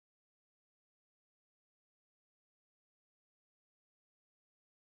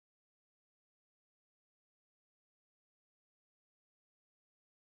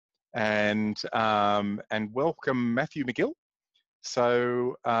and welcome Matthew McGill.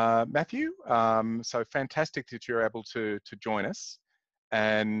 So Matthew, so fantastic that you're able to join us.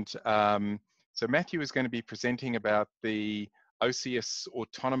 And so Matthew is going to be presenting about the Ocius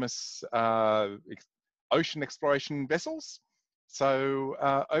autonomous ocean exploration vessels. So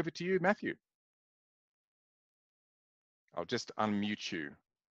over to you, Matthew. I'll just unmute you,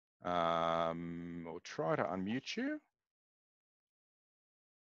 or try to unmute you.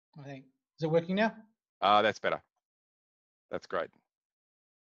 I think, is it working now? That's better. That's great.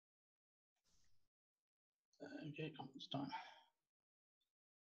 Okay, it's time.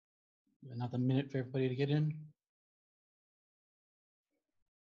 Another minute for everybody to get in.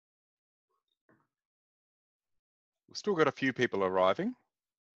 We've still got a few people arriving.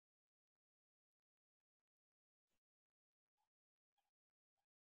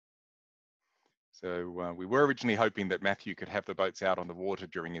 So we were originally hoping that Matthew could have the boats out on the water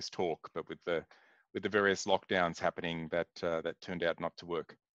during his talk, but with the various lockdowns happening, that turned out not to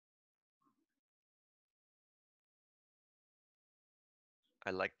work. I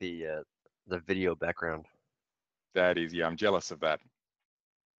like the video background. That is, yeah, I'm jealous of that.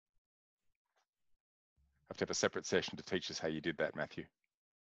 Have to have a separate session to teach us how you did that, Matthew.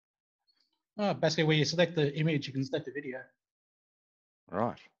 Oh, basically, where you select the image, you can select the video.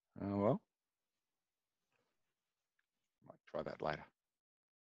 Right. Well, might try that later.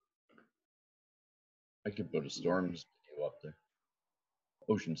 I could put a storms video up there.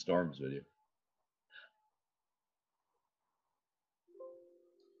 Ocean storms video.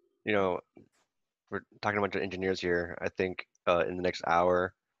 You know, we're talking to a bunch of engineers here. I think in the next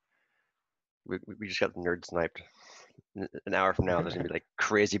hour, we just got the nerd sniped. An hour from now, there's gonna be like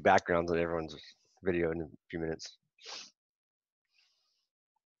crazy backgrounds on everyone's video in a few minutes.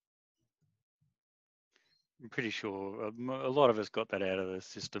 I'm pretty sure a lot of us got that out of the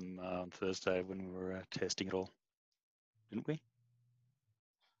system on Thursday when we were testing it all, didn't we?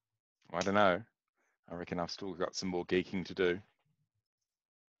 I don't know. I reckon I've still got some more geeking to do.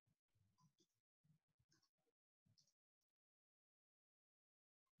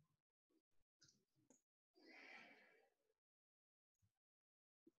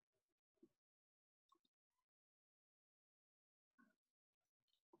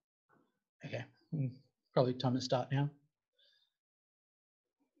 Okay, probably time to start now.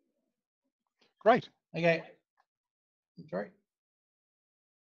 Great. Okay, sorry.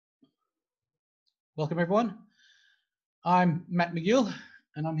 Welcome everyone. I'm Matt McGill,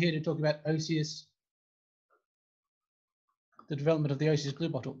 and I'm here to talk about Ocius, the development of the Ocius glue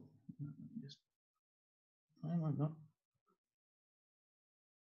bottle.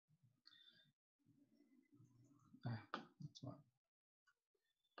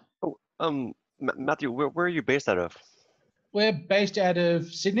 Oh, Matthew, where are you based out of? We're based out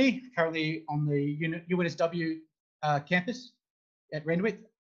of Sydney, currently on the UNSW campus at Randwick,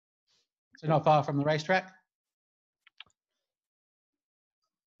 so not far from the racetrack.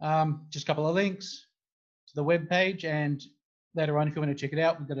 Just a couple of links to the web page, and later on, if you want to check it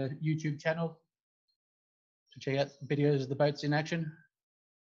out, we've got a YouTube channel to check out videos of the boats in action.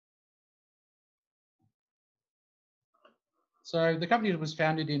 So the company was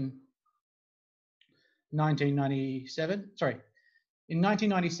founded in 1997. Sorry, in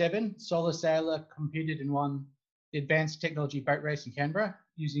 1997, Solar Sailor competed and won the Advanced Technology Boat Race in Canberra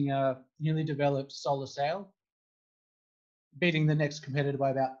using a newly developed solar sail, beating the next competitor by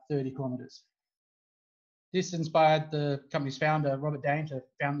about 30 kilometres. This inspired the company's founder, Robert Dane, to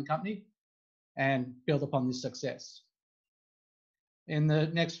found the company and build upon this success. In the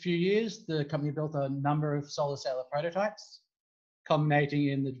next few years, the company built a number of solar sailor prototypes, culminating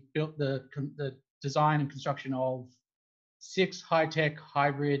in the design and construction of 6 high-tech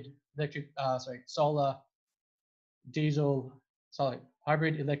hybrid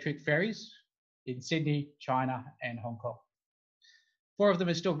hybrid electric ferries in Sydney, China, and Hong Kong. 4 of them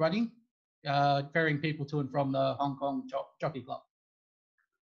are still running, ferrying people to and from the Hong Kong Jockey Club.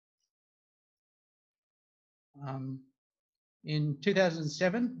 In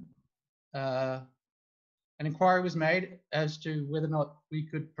 2007, an inquiry was made as to whether or not we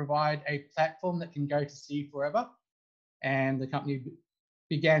could provide a platform that can go to sea forever, and the company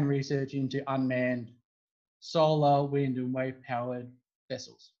began research into unmanned solar, wind, and wave-powered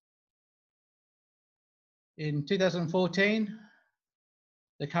vessels. In 2014,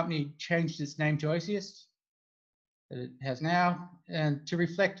 the company changed its name to Ocius, that it has now, and to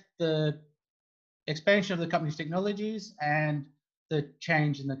reflect the expansion of the company's technologies and the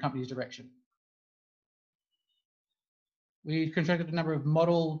change in the company's direction. We constructed a number of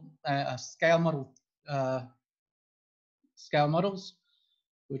scale models,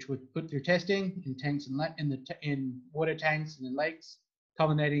 which would put through testing in tanks and in water tanks and in lakes,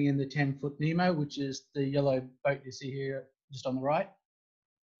 culminating in the 10-foot Nemo, which is the yellow boat you see here just on the right.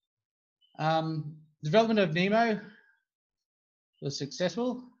 Development of Nemo was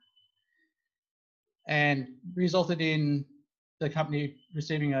successful and resulted in the company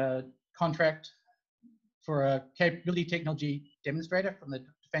receiving a contract for a capability technology demonstrator from the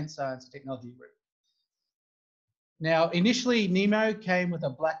Defense Science and Technology Group. Now, initially, Nemo came with a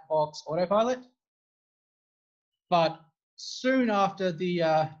black box autopilot, but soon after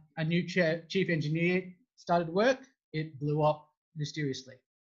a new chief engineer started work, it blew up mysteriously.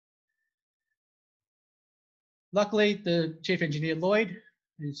 Luckily, the chief engineer, Lloyd,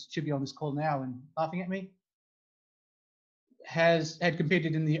 who should be on this call now and laughing at me, had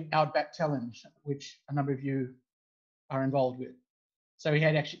competed in the Outback Challenge, which a number of you are involved with. So he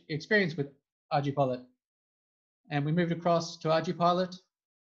had actually experience with ArduPilot. And we moved across to ArduPilot,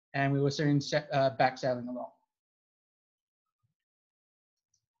 and we were soon back sailing along.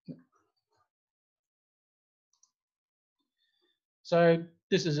 So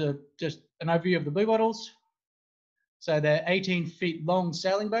this is just an overview of the blue bottles. So they're 18 feet long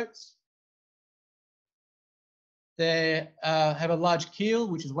sailing boats. They have a large keel,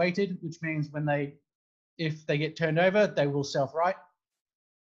 which is weighted, which means if they get turned over, they will self-right.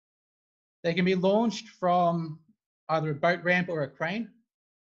 They can be launched from either a boat ramp or a crane.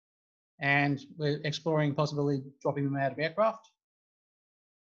 And we're exploring the possibility of dropping them out of aircraft.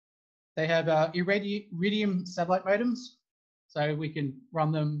 They have iridium satellite modems, so we can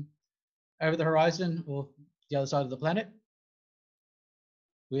run them over the horizon or the other side of the planet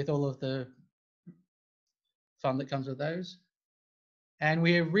with all of the fun that comes with those. And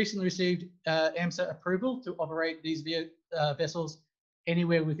we have recently received AMSA approval to operate these vessels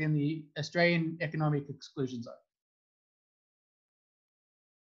anywhere within the Australian Economic Exclusion Zone.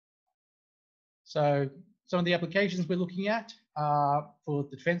 So some of the applications we're looking at are for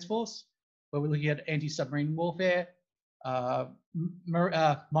the Defence Force, where we're looking at anti-submarine warfare, mine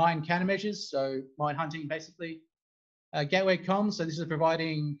countermeasures, so mine hunting basically, gateway comms, so this is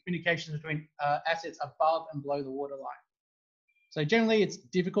providing communications between assets above and below the water line. So generally it's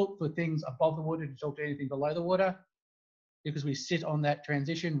difficult for things above the water to talk to anything below the water. Because we sit on that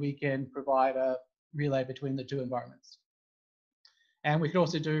transition, we can provide a relay between the two environments. And we can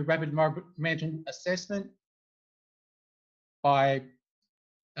also do rapid environmental assessment by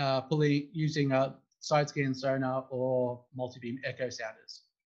using a side-scan sonar or multi-beam echo sounders.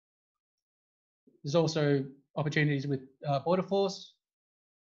 There's also opportunities with border force.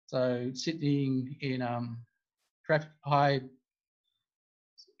 So sitting in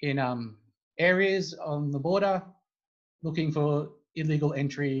areas on the border, looking for illegal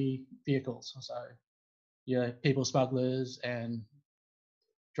entry vehicles. So people smugglers and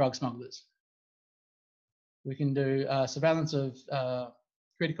drug smugglers. We can do surveillance of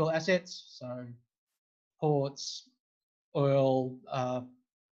critical assets, so ports, oil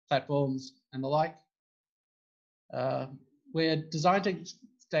platforms, and the like. We're designed to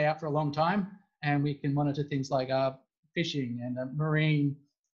stay out for a long time, and we can monitor things like fishing and marine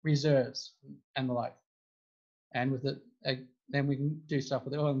reserves and the like. And with it, then we can do stuff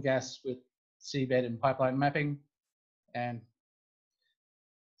with oil and gas with seabed and pipeline mapping. And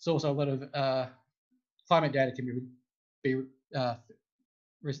it's also a lot of climate data can be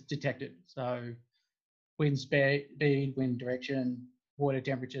detected. So wind speed, wind direction, water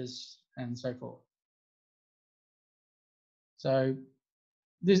temperatures, and so forth. So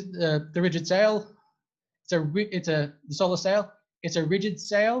this the rigid sail. The solar sail. It's a rigid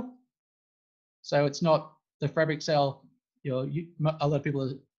sail, so it's not the fabric sail a lot of people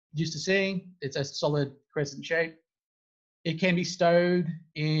are used to seeing. It's a solid crescent shape. It can be stowed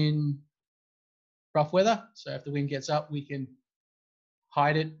in rough weather. So if the wind gets up, we can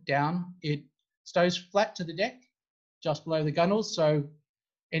hide it down. It stows flat to the deck, just below the gunnels. So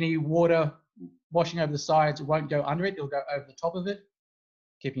any water washing over the sides won't go under it. It'll go over the top of it,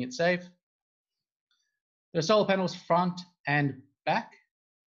 keeping it safe. There are solar panels front and back.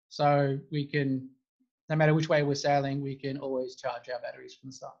 So we can, no matter which way we're sailing, we can always charge our batteries from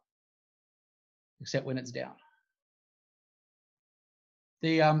the start, except when it's down.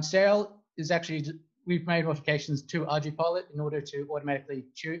 The sail is actually, we've made modifications to ArduPilot in order to automatically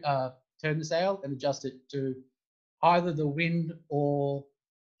turn the sail and adjust it to either the wind or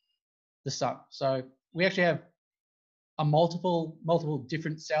the sun. So we actually have a multiple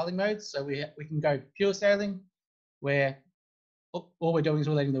different sailing modes. So we can go pure sailing, where all we're doing is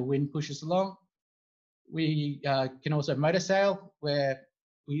we're letting the wind push us along. We can also motor sail, where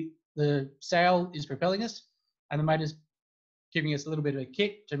the sail is propelling us and the motor's giving us a little bit of a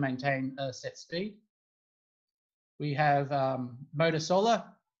kick to maintain a set speed. We have motor solar,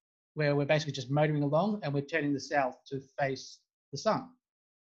 where we're basically just motoring along and we're turning the sail to face the sun.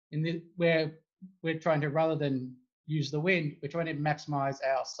 Where we're trying to, rather than use the wind, we're trying to maximize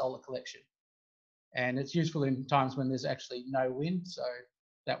our solar collection. And it's useful in times when there's actually no wind, so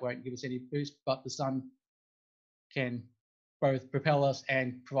that won't give us any boost, but the sun can both propel us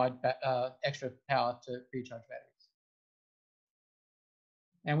and provide extra power to recharge batteries.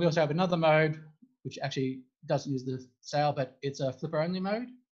 And we also have another mode, which actually doesn't use the sail, but it's a flipper only mode.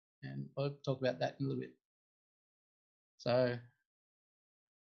 And I'll talk about that in a little bit. So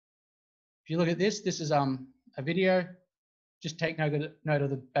if you look at this, this is a video. Just take note of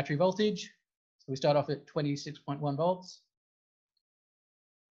the battery voltage. So we start off at 26.1 volts.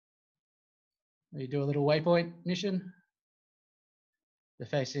 We do a little waypoint mission. They're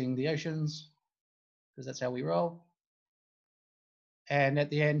facing the oceans, because that's how we roll. And at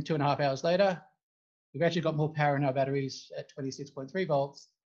the end, 2.5 hours later, we've actually got more power in our batteries at 26.3 volts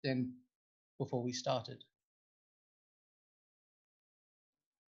than before we started.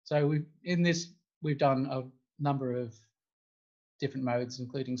 So we've done a number of different modes,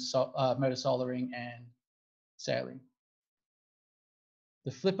 including motor solaring and sailing.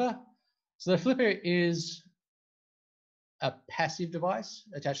 The flipper. So the flipper is a passive device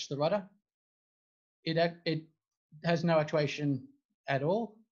attached to the rudder. It has no actuation at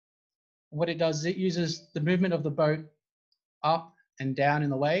all. What it does is it uses the movement of the boat up and down in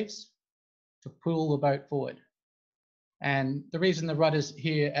the waves to pull the boat forward. And the reason the rudder's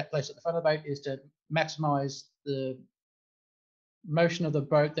here placed at the front of the boat is to maximize the motion of the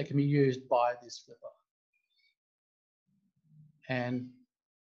boat that can be used by this flipper. And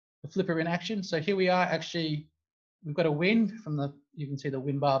the flipper in action. So here we are, actually, we've got a wind from you can see the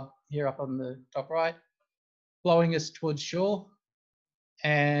wind barb here up on the top right, blowing us towards shore.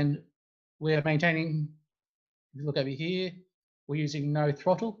 And we're maintaining, if you look over here, we're using no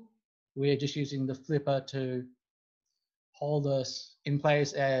throttle. We're just using the flipper to hold us in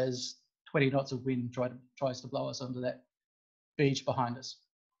place as 20 knots of wind tries to blow us onto that beach behind us.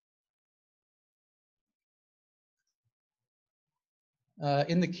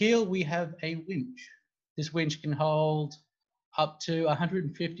 In the keel, we have a winch. This winch can hold up to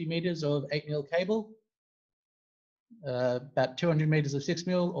 150 meters of 8mm cable, about 200 meters of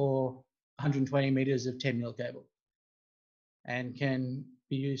 6mm, or 120 meters of 10mm cable, and can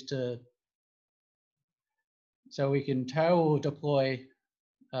be used so we can tow or deploy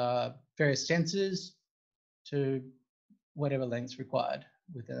various sensors to whatever lengths required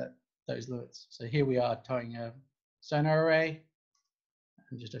with those limits. So here we are towing a sonar array,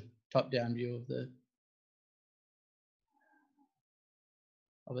 and just a top-down view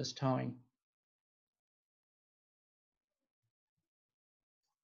of us towing.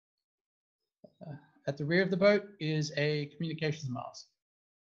 At the rear of the boat is a communications mast.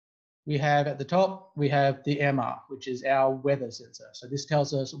 We have at the top, we have the MR, which is our weather sensor. So this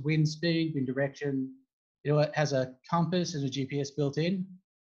tells us wind speed, wind direction. It has a compass and a GPS built in,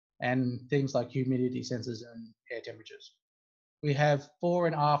 and things like humidity sensors and air temperatures. We have fore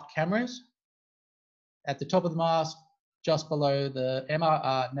and aft cameras. At the top of the mast, just below the MR,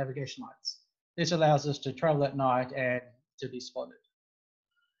 are navigation lights. This allows us to travel at night and to be spotted.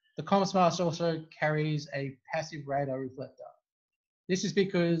 The comms mast also carries a passive radar reflector. This is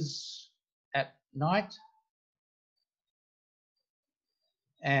because at night,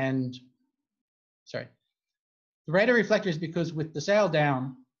 the radar reflector is because with the sail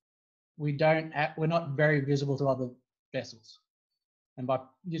down, we're not very visible to other vessels. And by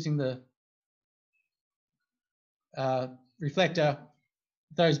using the reflector,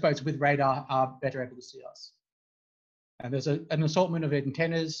 those boats with radar are better able to see us. And there's an assortment of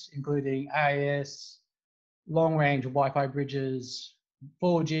antennas, including AIS, long-range Wi-Fi bridges,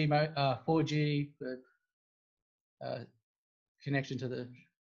 4G connection to the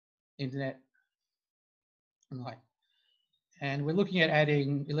internet, and we're looking at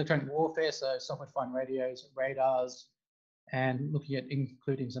adding electronic warfare, so software-defined radios, radars, and looking at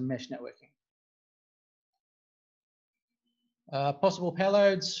including some mesh networking. Possible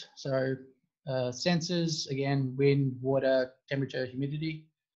payloads, so sensors, again, wind, water, temperature, humidity.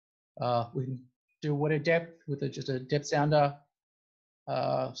 We can do water depth with just a depth sounder.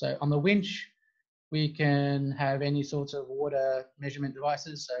 So on the winch, we can have any sorts of water measurement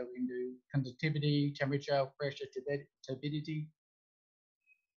devices. So we can do conductivity, temperature, pressure, turbidity.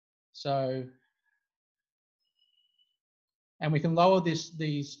 And we can lower these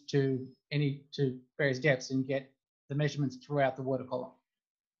to various depths and get the measurements throughout the water column,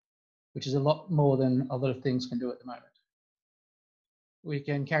 which is a lot more than a lot of things can do at the moment. We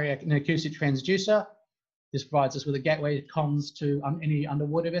can carry an acoustic transducer. This provides us with a gateway comms to any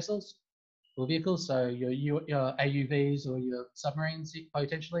underwater vessels or vehicles, so your AUVs or your submarines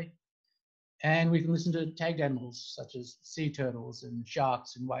potentially. And we can listen to tagged animals such as sea turtles and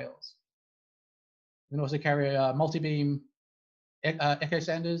sharks and whales. We can also carry multi-beam echo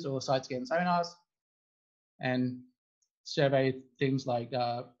senders or side-scan sonars and survey things like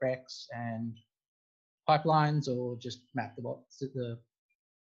wrecks and pipelines, or just map the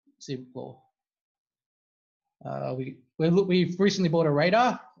sea floor. We've recently bought a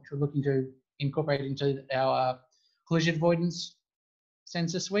radar, which we're looking to incorporate into our collision avoidance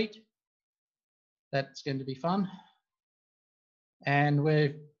sensor suite. That's going to be fun. And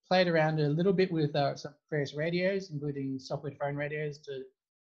we've played around a little bit with some various radios, including software phone radios, to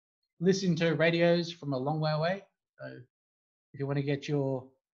listen to radios from a long way away. So if you want to get your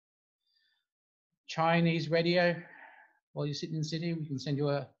Chinese radio while you're sitting in the city, we can send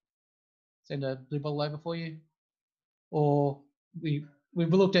a blue bottle over for you. Or we've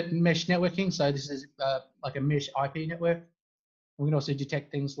looked at mesh networking, so this is like a mesh IP network. We can also detect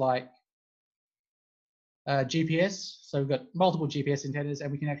things like GPS. So we've got multiple GPS antennas,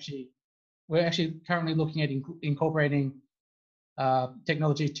 and we're actually currently looking at incorporating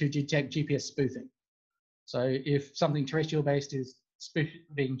technology to detect GPS spoofing. So if something terrestrial based is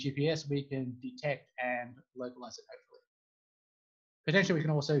spoofing GPS, we can detect and localize it hopefully. Potentially, we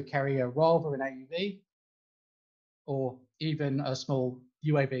can also carry a ROV or an AUV, or even a small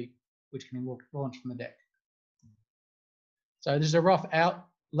UAV, which can be launched from the deck. So this is a rough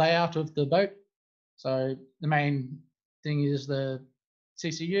layout of the boat. So the main thing is the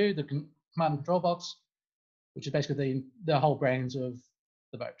CCU, the command and control box, which is basically the whole brains of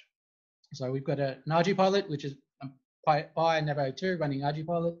the boat. So we've got an ArduPilot, which is by Navo 2 running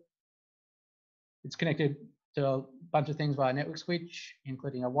ArduPilot. It's connected to a bunch of things via network switch,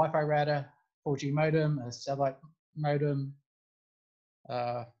 including a Wi-Fi router, 4G modem, a satellite modem,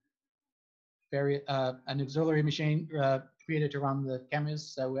 an auxiliary machine created to run the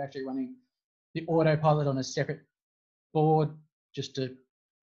cameras. So we're actually running the autopilot on a separate board just to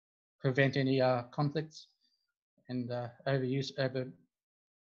prevent any conflicts and overuse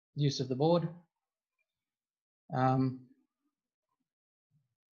of the board.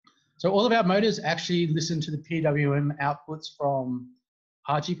 So all of our motors actually listen to the PWM outputs from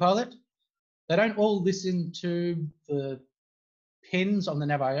ArduPilot. They don't all listen to the pins on the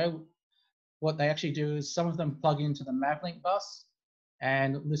NavIO. What they actually do is some of them plug into the Mavlink bus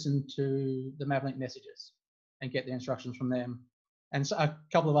and listen to the Mavlink messages and get the instructions from them. And so a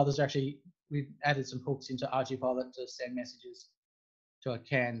couple of others we've added some hooks into ArduPilot to send messages to a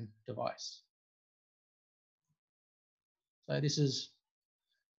CAN device. So this is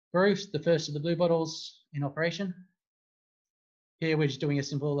Bruce, the first of the blue bottles in operation. Here we're just doing a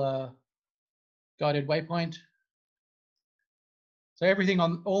simple guided waypoint. So everything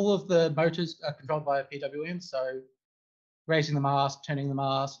on all of the motors are controlled by a PWM. So raising the mast, turning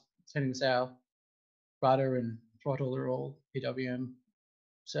the sail, rudder and throttle are all PWM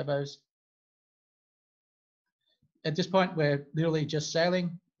servos. At this point, we're literally just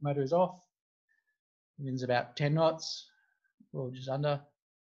sailing. Motor is off. Wind's about 10 knots, or just under.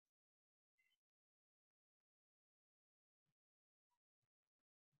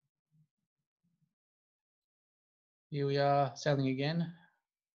 Here we are sailing again.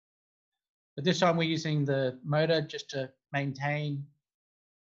 But this time we're using the motor just to maintain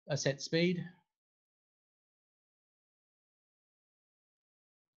a set speed.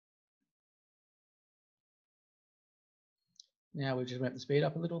 Now we've just ramped the speed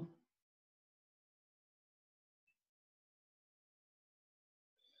up a little.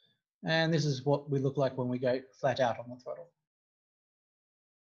 And this is what we look like when we go flat out on the throttle.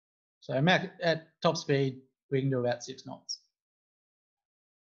 So at top speed, we can do about 6 knots.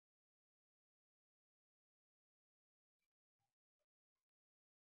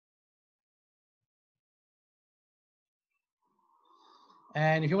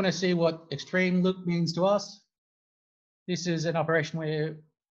 And if you want to see what extreme look means to us, this is an operation where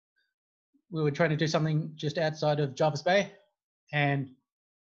we were trying to do something just outside of Jarvis Bay, and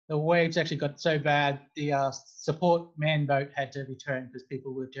the waves actually got so bad, the support man boat had to return because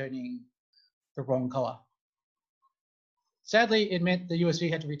people were turning the wrong color. Sadly, it meant the USV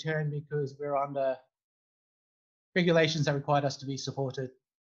had to return because we were under regulations that required us to be supported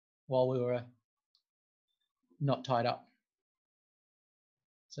while we were not tied up.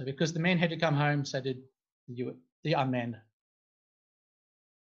 So because the men had to come home, so did the unmanned.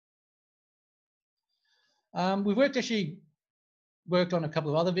 We've worked on a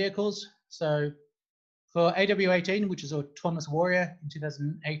couple of other vehicles. So For AW18, which is Autonomous Warrior in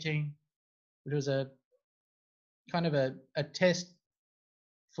 2018, which was a kind of a test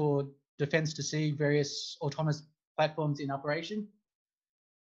for defense to see various autonomous platforms in operation.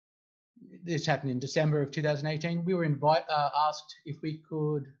 This happened in December of 2018. We were asked if we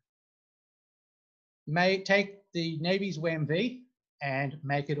could take the Navy's WAM-V and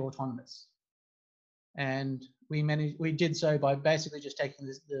make it autonomous. And we did so by basically just taking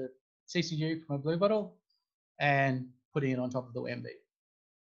the CCU from a blue bottle and putting it on top of the WAM-V.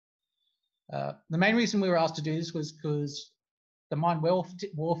 The main reason we were asked to do this was because the mine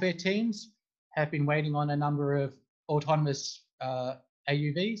warfare teams have been waiting on a number of autonomous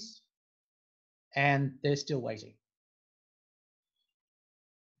AUVs, and they're still waiting.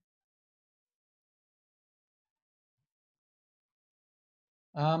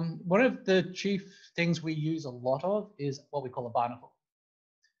 One of the chief things we use a lot of is what we call a barnacle.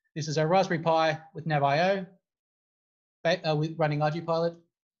 This is a Raspberry Pi with NavIO with running ArduPilot.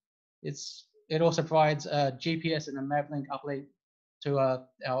 It also provides a GPS and a Mavlink uplink to our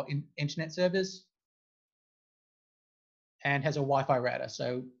internet servers, and has a Wi-Fi router.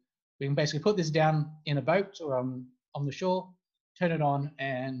 So we can basically put this down in a boat or on the shore, turn it on,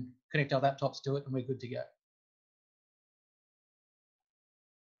 and connect our laptops to it, and we're good to go.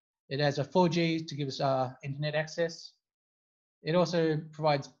 It has a 4G to give us internet access. It also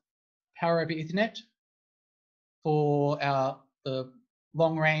provides power over Ethernet for the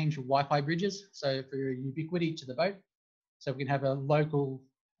long-range Wi-Fi bridges, so for ubiquity to the boat, so we can have a local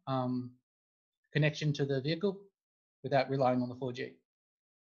connection to the vehicle without relying on the 4G.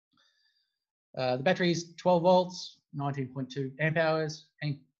 The battery is 12 volts, 19.2 amp hours,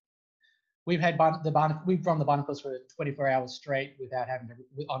 and we've run the barnacles for 24 hours straight without having to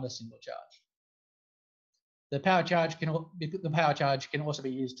on a single charge. The power charge can also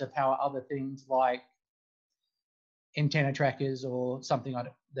be used to power other things like antenna trackers or something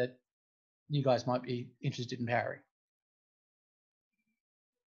that you guys might be interested in powering.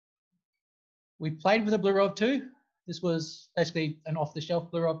 We played with a Blue-Rob 2. This was basically an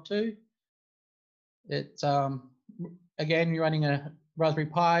off-the-shelf Blue-Rob 2. It's again, you're running a Raspberry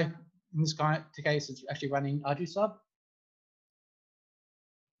Pi. In this case, it's actually running ArduSub.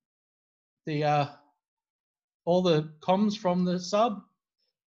 All the comms from the sub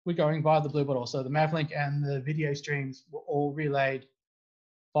were going via the blue bottle. So the Mavlink and the video streams were all relayed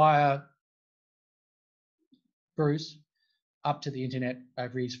via Bruce up to the internet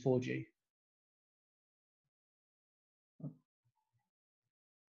over his 4G.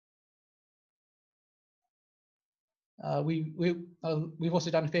 We've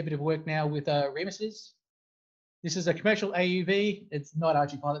also done a fair bit of work now with Remuses. This is a commercial AUV. It's not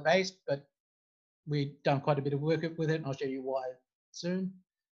ArduPilot based, but we've done quite a bit of work with it, and I'll show you why soon.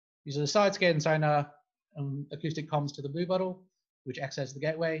 Uses a side scan sonar and acoustic comms to the blue bottle, which acts as the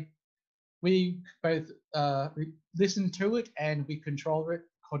gateway. We both listen to it and we control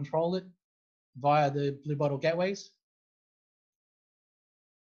it via the blue bottle gateways.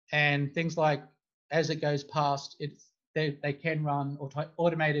 And things like, as it goes past, they can run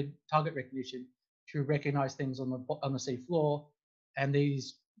automated target recognition to recognize things on the sea floor, and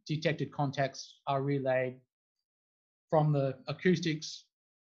these detected contacts are relayed from the acoustics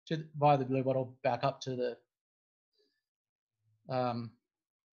via the blue bottle back up to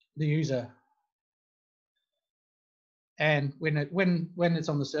the user. And when it's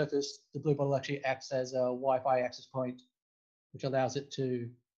on the surface, the blue bottle actually acts as a Wi-Fi access point, which allows it to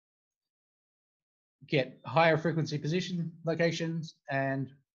get higher frequency position locations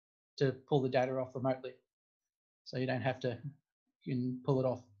and to pull the data off remotely. So you don't have to, you can pull it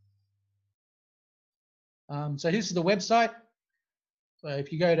off. So this is the website. So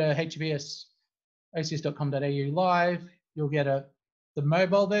if you go to hbs.ocius.com.au live, you'll get the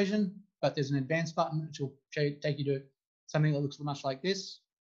mobile version, but there's an advanced button which will take you to something that looks much like this.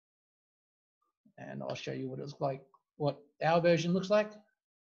 And I'll show you what it looks like, what our version looks like.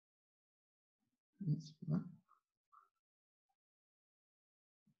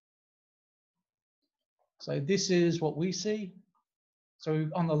 So this is what we see. So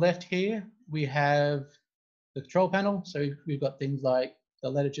on the left here, we have the control panel. So we've got things like the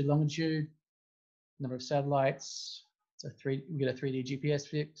latitude, longitude, number of satellites. We get a 3D GPS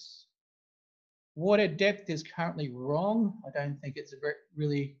fix. Water depth is currently wrong. I don't think it's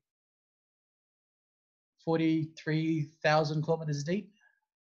really 43,000 kilometers deep.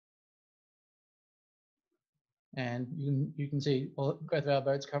 And you can see both of our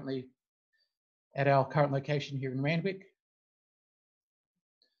boats currently at our current location here in Randwick.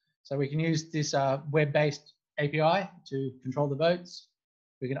 So we can use this web-based API to control the boats.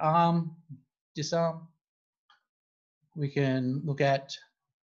 We can arm, disarm, we can look at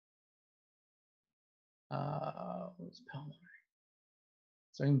what's power monitoring.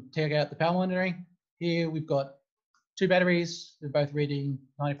 So we can take out the power monitoring. Here we've got two batteries. They're both reading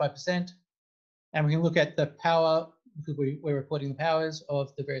 95%. And we can look at the power, because we're reporting the powers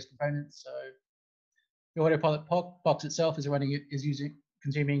of the various components. So the ArduPilot box itself is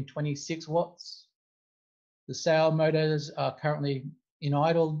consuming 26 watts. The sail motors are currently in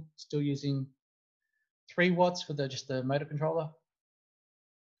idle, still using 3 watts for just the motor controller.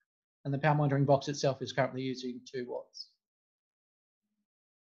 And the power monitoring box itself is currently using 2 watts.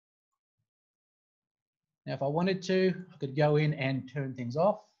 Now, if I wanted to, I could go in and turn things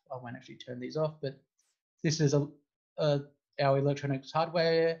off. I won't actually turn these off, but this is our electronics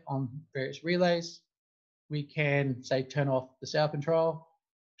hardware on various relays. We can, say, turn off the sail control.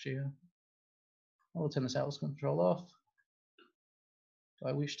 Actually, I'll turn the sails control off. Do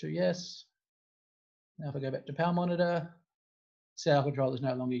I wish to? Yes. Now, if I go back to power monitor, sail control is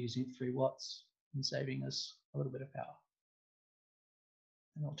no longer using 3 watts and saving us a little bit of power.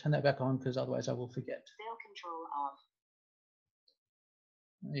 And I'll turn that back on because otherwise I will forget. Sail control off.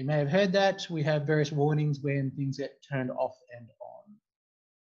 You may have heard that. We have various warnings when things get turned off and on.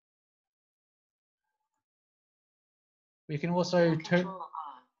 We can also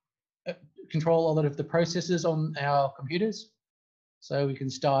control a lot of the processes on our computers. So we can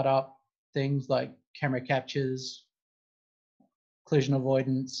start up things like camera captures, collision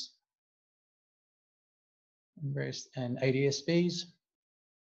avoidance, and ADSBs.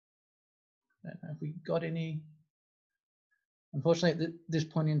 I don't know if we got any. Unfortunately, at this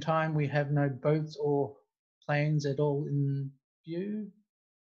point in time, we have no boats or planes at all in view.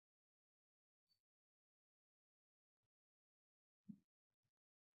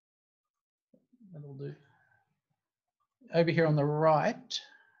 That'll do. Over here on the right,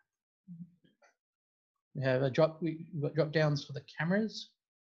 we have we've got drop downs for the cameras.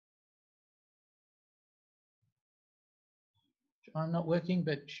 I'm not working,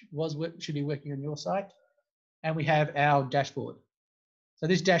 but should be working on your site. And we have our dashboard. So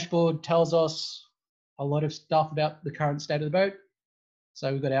this dashboard tells us a lot of stuff about the current state of the boat.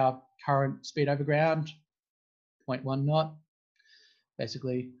 So we've got our current speed over ground, 0.1 knot,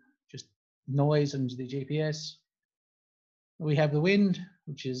 basically just noise into the GPS. We have the wind,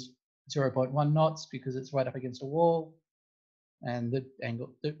 which is 0.1 knots because it's right up against a wall, and the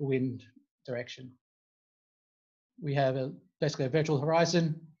angle, the wind direction. We have basically a virtual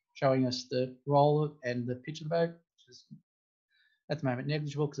horizon showing us the roll and the pitch of the boat, which is at the moment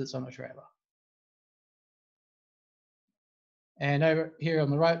negligible because it's on a trailer. And over here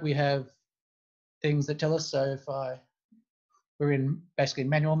on the right, we have things that tell us. So if we're in basically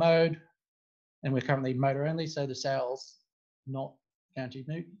manual mode, and we're currently motor only, so the sail's not going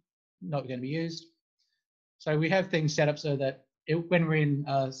to be used. So we have things set up so that when we're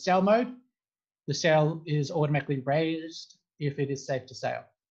in sail mode, the sail is automatically raised if it is safe to sail,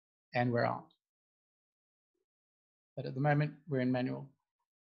 and we're armed. But at the moment, we're in manual.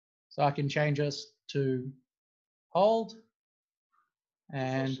 So I can change us to hold,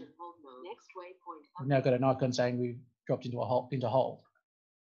 and we've now got an icon saying we've dropped into hold.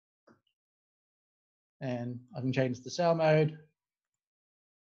 And I can change the sail mode.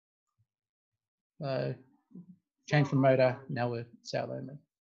 Change from motor, now we're sail only.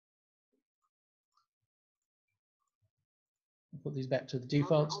 I'll put these back to the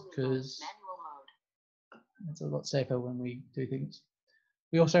defaults because it's a lot safer when we do things.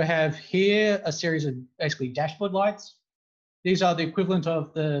 We also have here a series of basically dashboard lights. These are the equivalent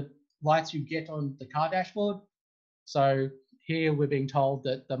of the lights you get on the car dashboard. So here we're being told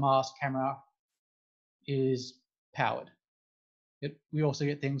that the mast camera is powered. We also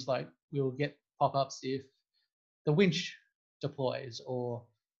get things like we'll get pop-ups if the winch deploys or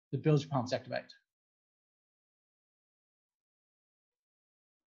the bilge pumps activate.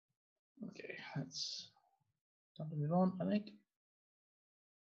 Okay, that's time to move on, I think.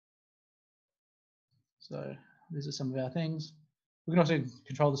 So these are some of our things. We can also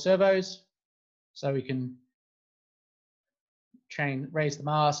control the servos. So we can raise the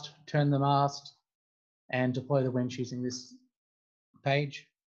mast, turn the mast, and deploy the winch using this page.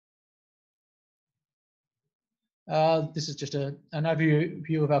 This is just an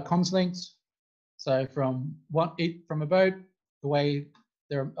overview of our comms links. So from a boat, the way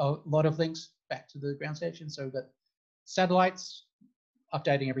there are a lot of links back to the ground station. So we've got satellites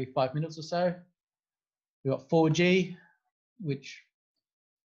updating every 5 minutes or so. We've got 4G, which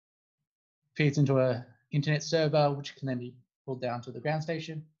feeds into an internet server, which can then be pulled down to the ground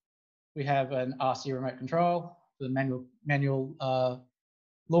station. We have an RC remote control for the manual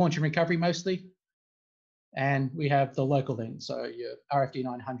launch and recovery mostly. And we have the local links, so your RFD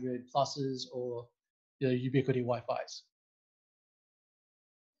 900 pluses or your Ubiquity Wi-Fi's.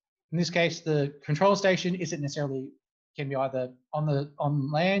 In this case, the control station isn't necessarily, can be either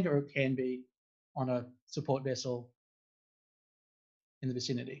on land or it can be on a support vessel in the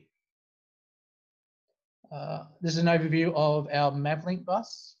vicinity. This is an overview of our Mavlink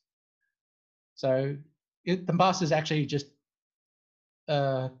bus. So the bus is actually just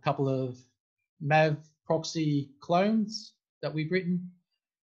a couple of Mav proxy clones that we've written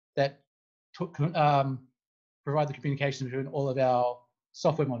that provide the communication between all of our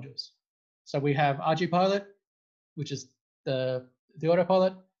software modules. So we have ArduPilot, which is the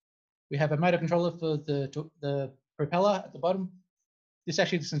autopilot. We have a motor controller for the propeller at the bottom. This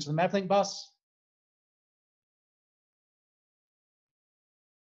actually listens to the Mavlink bus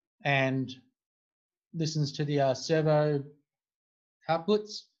and listens to the servo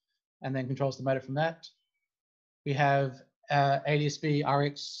outputs and then controls the motor from that. We have ADSB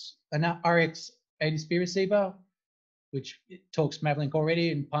RX ADSB receiver, which talks Mavlink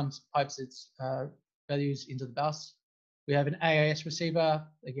already and pipes its values into the bus. We have an AIS receiver,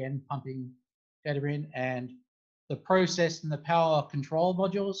 again pumping data in, and the process and the power control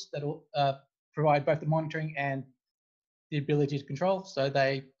modules that will provide both the monitoring and the ability to control. So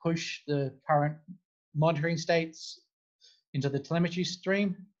they push the current monitoring states into the telemetry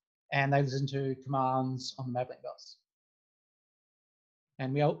stream, and they listen to commands on the Mavlink bus.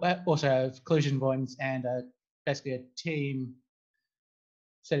 And we also have collision avoidance and basically a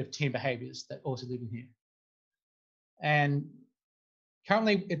set of team behaviors that also live in here. And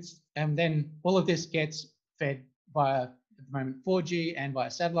currently and then all of this gets fed via, at the moment, 4G and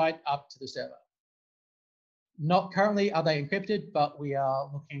via satellite up to the server. Not currently are they encrypted, but we are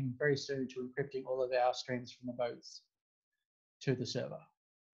looking very soon to encrypting all of our streams from the boats to the server.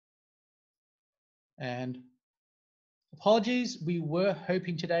 And apologies, we were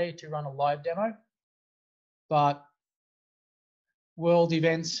hoping today to run a live demo, but world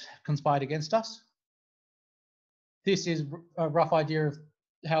events conspired against us. This is a rough idea of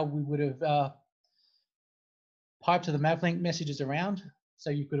how we would have piped the Mavlink messages around. So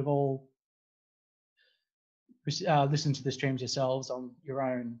you could have all listened to the streams yourselves on your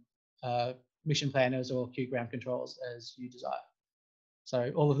own mission planners or queue ground controls as you desire.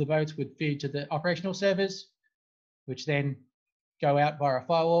 So all of the boats would feed to the operational servers, which then go out via a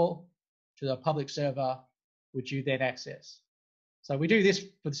firewall to the public server, which you then access. So we do this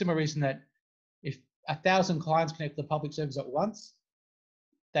for the similar reason that if 1,000 clients connect to the public servers at once,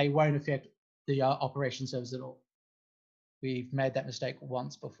 they won't affect the operation servers at all. We've made that mistake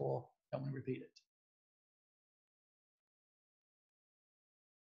once before, don't want to repeat it.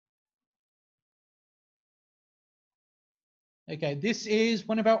 Okay, this is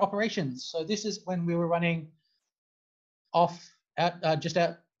one of our operations. So this is when we were running just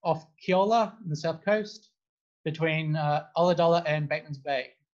out off Keola in the south coast between Ulladulla and Bateman's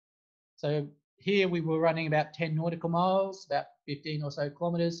Bay. So here we were running about 10 nautical miles, about 15 or so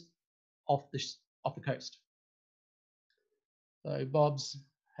kilometers off the coast. So Bob's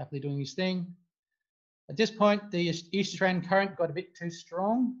happily doing his thing. At this point, the East Australian current got a bit too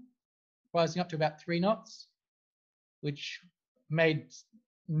strong, rising up to about 3 knots, which made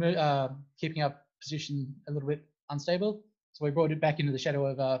keeping our position a little bit unstable. So we brought it back into the shadow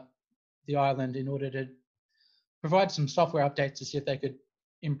of the island in order to provide some software updates to see if they could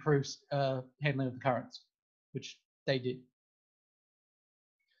improve handling of the currents, which they did.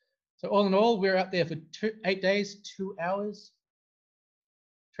 So all in all, we were out there for 8 days, 2 hours,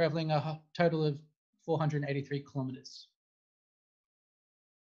 traveling a total of 483 kilometers.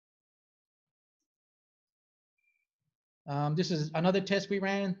 This is another test we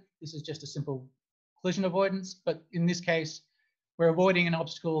ran. This is just a simple collision avoidance, but in this case, we're avoiding an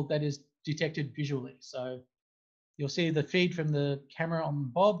obstacle that is detected visually. So you'll see the feed from the camera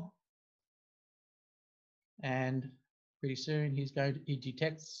on Bob, and pretty soon he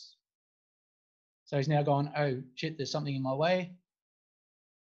detects. So he's now gone, oh shit, there's something in my way,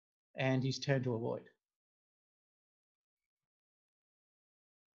 and he's turned to avoid.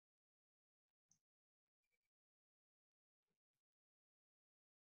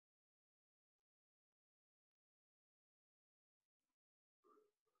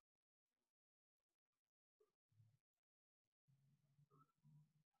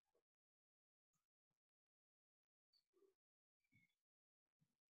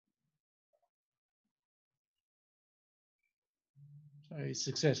 So he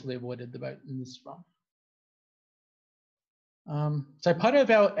successfully avoided the boat in this run. So part of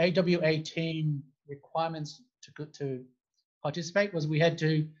our AWA team requirements to participate was we had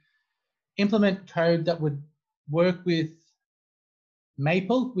to implement code that would work with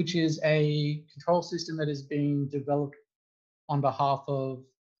Maple, which is a control system that is being developed on behalf of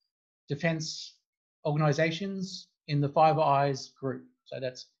defense organizations in the Five Eyes group. So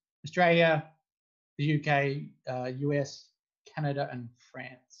that's Australia, the UK, US, Canada, and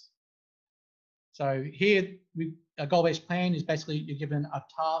France. So here, a goal-based plan is basically you're given a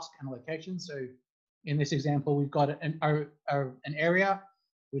task and a location. So in this example, we've got an area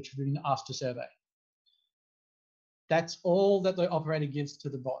which we've been asked to survey. That's all that the operator gives to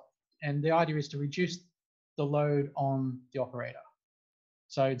the bot. And the idea is to reduce the load on the operator.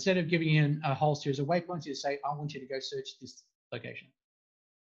 So instead of giving in a whole series of waypoints, you say, I want you to go search this location.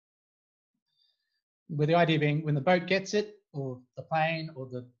 With the idea being when the boat gets it, or the plane, or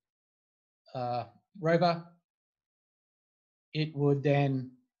the rover, it would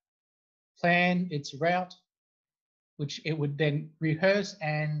then plan its route, which it would then rehearse,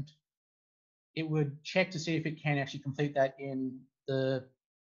 and it would check to see if it can actually complete that in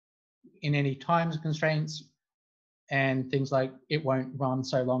any time constraints, and things like it won't run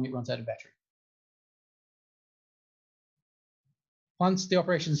so long it runs out of battery. Once the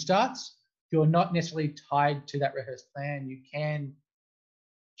operation starts, you're not necessarily tied to that rehearsed plan. You can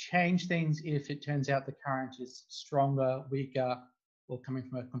change things if it turns out the current is stronger, weaker, or coming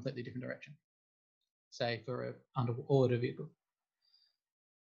from a completely different direction, say for an underwater vehicle.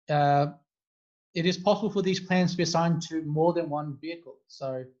 It is possible for these plans to be assigned to more than one vehicle.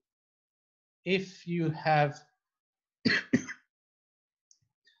 So if you have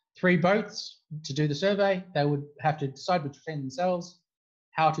 3 boats to do the survey, they would have to decide between themselves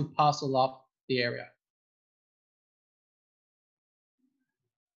how to parcel up the area.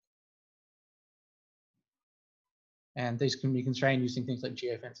 And these can be constrained using things like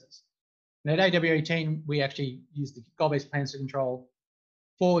geofences. And at AW18, we actually use the goal-based plans to control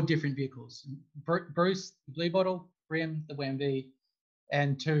 4 different vehicles: Bruce, the Blue Bottle, Grim, the WMV,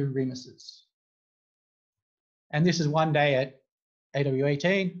 and 2 Remuses. And this is one day at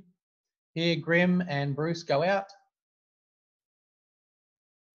AW18. Here, Grim and Bruce go out.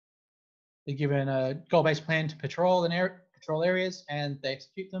 They're given a goal-based plan to patrol areas, and they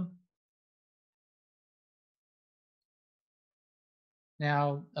execute them.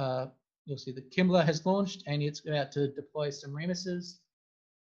 Now, you'll see the Kimbler has launched, and it's about to deploy some Remuses.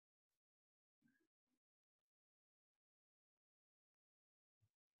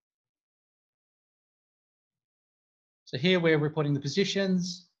 So here we're reporting the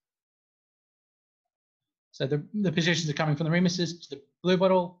positions. So the positions are coming from the Remuses to the Blue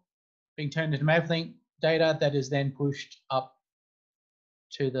Bottle, being turned into Mavlink data that is then pushed up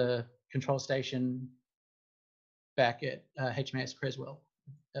to the control station back at HMAS Creswell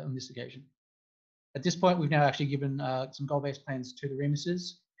on this occasion. At this point, we've now actually given some goal-based plans to the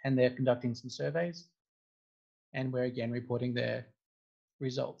Remuses, and they're conducting some surveys. And we're again reporting their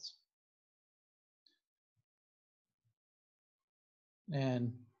results.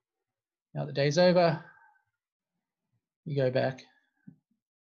 And now the day's over, you go back,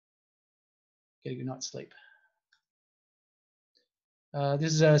 get a good night's sleep.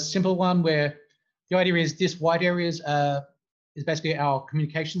 This is a simple one where the idea is this white area is basically our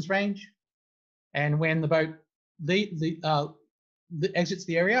communications range. And when the boat exits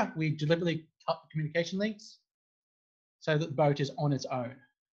the area, we deliberately cut the communication links so that the boat is on its own.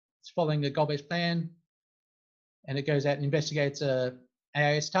 It's following a goal-based plan, and it goes out and investigates a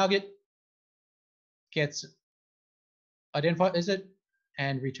AIS target, gets identified as it,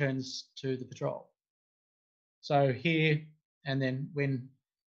 and returns to the patrol. So here, and then when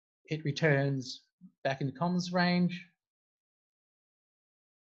it returns back in the comms range,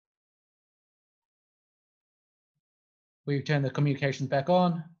 we turn the communications back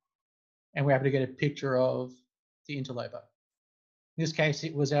on, and we're able to get a picture of the interloper. In this case,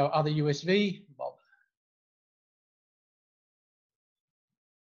 it was our other USV, Bob.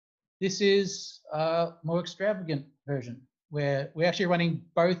 This is a more extravagant version where we're actually running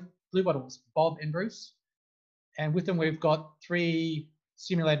both Blue Bottles, Bob and Bruce. And with them, we've got 3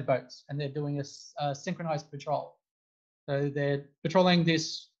 simulated boats, and they're doing a synchronized patrol. So they're patrolling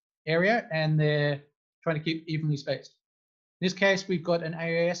this area, and they're trying to keep evenly spaced. In this case, we've got an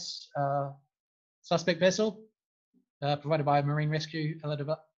AIS suspect vessel provided by Marine Rescue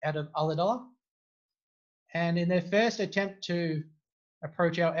out of Ulladulla. And in their first attempt to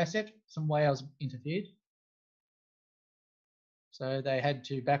approach our asset, some whales interfered. So they had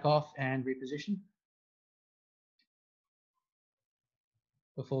to back off and reposition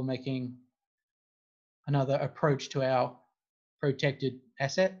before making another approach to our protected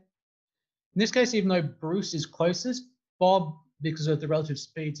asset. In this case, even though Bruce is closest, Bob because of the relative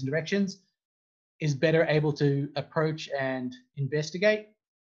speeds and directions, is better able to approach and investigate.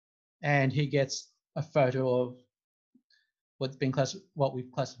 And he gets a photo of what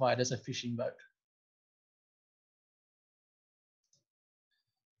we've classified as a fishing boat.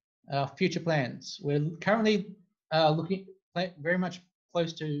 Future plans. We're currently looking very much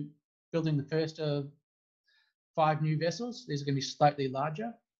close to building the first of 5 new vessels. These are going to be slightly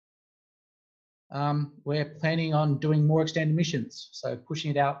larger. We're planning on doing more extended missions, so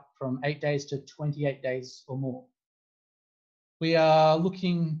pushing it out from 8 days to 28 days or more. We are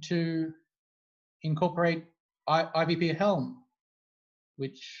looking to incorporate IVP Helm,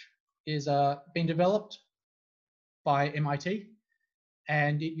 which is being developed by MIT,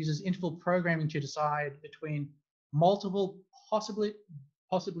 and it uses interval programming to decide between multiple possibly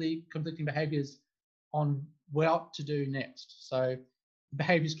conflicting behaviors on what to do next. So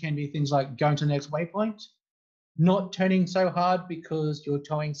behaviors can be things like going to the next waypoint, not turning so hard because you're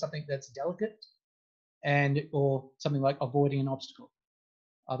towing something that's delicate, or something like avoiding an obstacle.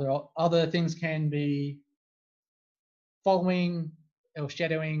 Other things can be following or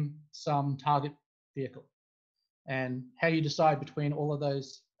shadowing some target vehicle. And how you decide between all of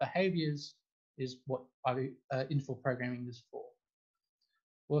those behaviors is what interval programming is for.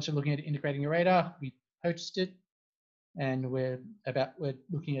 We're also looking at integrating a radar. We purchased it, and we're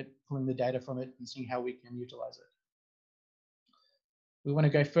looking at pulling the data from it and seeing how we can utilize it. We want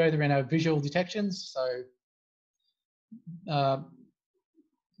to go further in our visual detections, so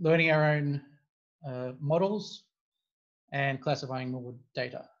learning our own models and classifying more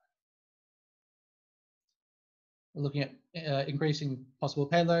data. We're looking at increasing possible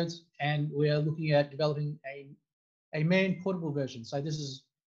payloads, and we are looking at developing a manned portable version. So this is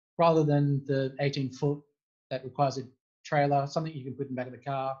rather than the 18-foot that requires a trailer, something you can put in the back of the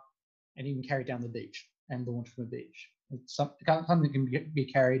car and you can carry down the beach and launch from a beach. It's something that can be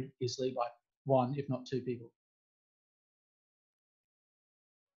carried easily by 1, if not 2 people.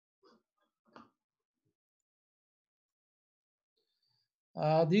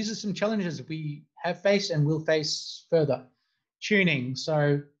 These are some challenges we have faced and will face further. Tuning.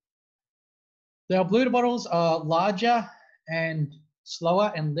 So the blue bottles are larger and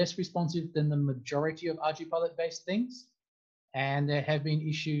slower and less responsive than the majority of ArduPilot based things. And there have been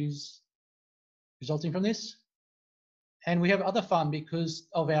issues resulting from this. And we have other fun because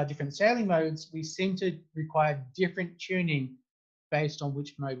of our different sailing modes. We seem to require different tuning based on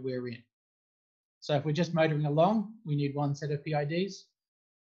which mode we're in. So if we're just motoring along, we need one set of PIDs.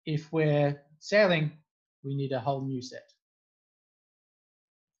 If we're sailing, we need a whole new set.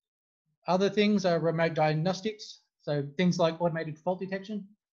 Other things are remote diagnostics. So things like automated fault detection.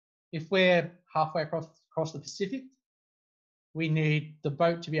 If we're halfway across the Pacific, we need the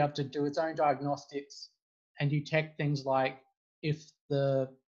boat to be able to do its own diagnostics and detect things like if the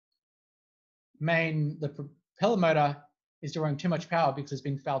propeller motor is drawing too much power because it's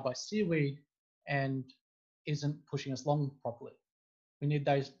being fouled by seaweed and isn't pushing us along properly. We need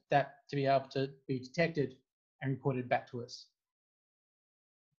that to be able to be detected and reported back to us.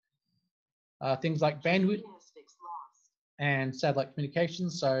 Things like bandwidth and satellite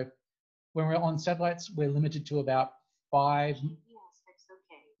communications. So when we're on satellites, we're limited to about 5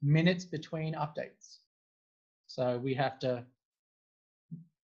 minutes between updates. So we have to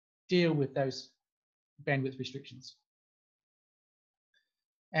deal with those bandwidth restrictions.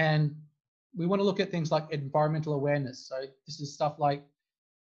 And we want to look at things like environmental awareness. So this is stuff like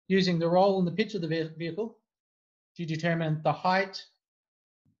using the roll and the pitch of the vehicle to determine the height,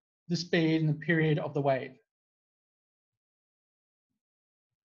 the speed, and the period of the wave.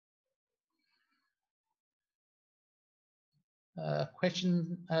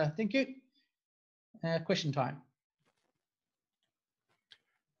 Question, thank you. Question time.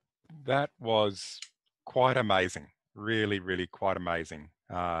 That was quite amazing. Really, really quite amazing.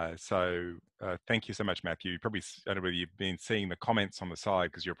 Thank you so much, Matthew. I don't know whether you've been seeing the comments on the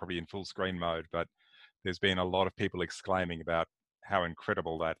side because you're probably in full screen mode, but there's been a lot of people exclaiming about how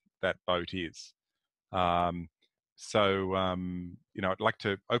incredible that boat is. You know, I'd like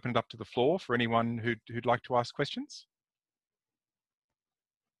to open it up to the floor for anyone who'd like to ask questions.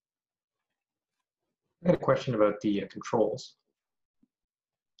 I had a question about the controls.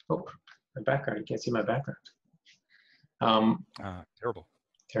 Oh, my background, you can't see my background. Terrible.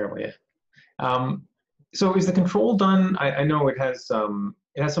 Terrible, yeah. So is the control done? I know it has some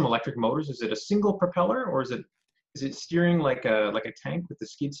electric motors. Is it a single propeller, or is it steering like a tank with the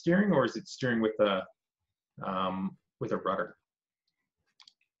skid steering, or is it steering with a rudder?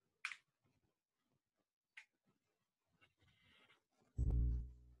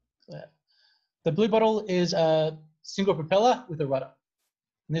 The blue bottle is a single propeller with a rudder.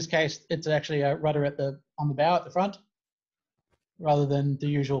 In this case, it's actually a rudder on the bow at the front, rather than the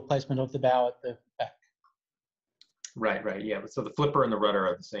usual placement of the bow at the back. Right, yeah. So the flipper and the rudder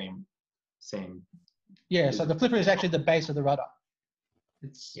are the same. Yeah, so the flipper is actually the base of the rudder.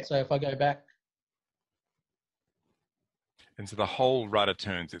 Yeah. So if I go back, And so the whole rudder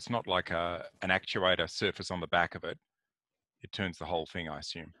turns. It's not like an actuator surface on the back of it. It turns the whole thing, I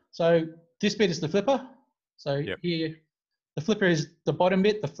assume. so this bit is the flipper. So Yep. here, the flipper is the bottom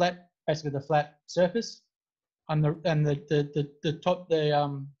bit, basically the flat surface, and the top,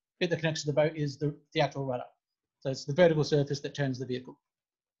 the bit that connects to the boat is the actual rudder. So it's the vertical surface that turns the vehicle.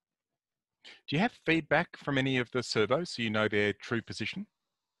 Do you have feedback from any of the servos so you know their true position?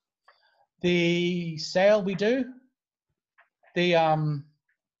 The sail we do. The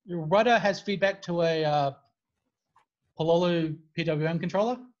rudder has feedback to a Pololu PWM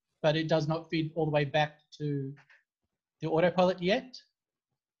controller, but it does not feed all the way back to the ArduPilot yet.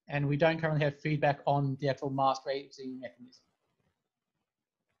 And we don't currently have feedback on the actual mast raising mechanism.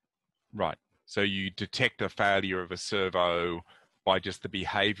 Right. So you detect a failure of a servo by just the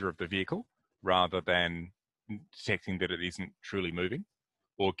behavior of the vehicle rather than detecting that it isn't truly moving?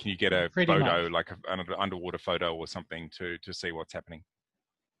 Or can you get a Pretty photo, much. like an underwater photo or something to see what's happening?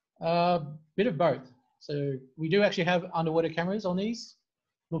 Bit of both. So we do actually have underwater cameras on these,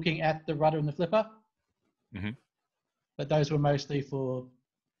 looking at the rudder and the flipper. Mhm. But those were mostly for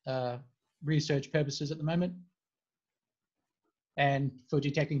research purposes at the moment, and for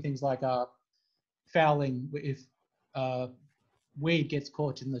detecting things like fouling if weed gets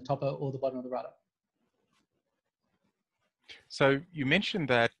caught in the top or the bottom of the rudder. So you mentioned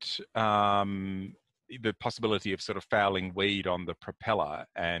that the possibility of sort of fouling weed on the propeller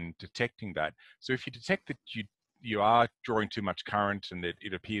and detecting that. So if you detect that you are drawing too much current and that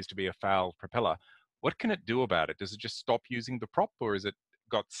it appears to be a foul propeller, what can it do about it? Does it just stop using the prop, or has it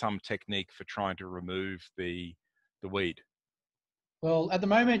got some technique for trying to remove the weed? Well, at the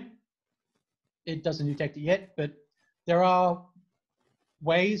moment, it doesn't detect it yet, but there are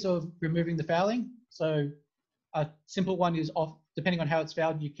ways of removing the fouling. So a simple one is off, depending on how it's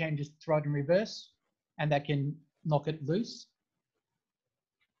fouled, you can just throw it in reverse, and that can knock it loose.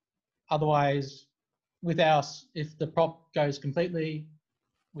 Otherwise, with ours, if the prop goes completely,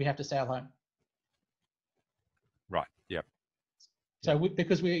 we have to sail home. Right. Yep. So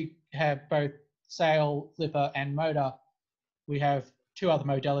because we have both sail, flipper, and motor, we have two other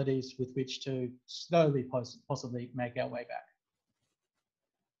modalities with which to slowly possibly make our way back.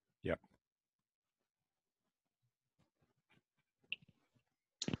 Yep.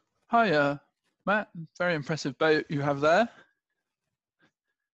 Hi, Matt. Very impressive boat you have there.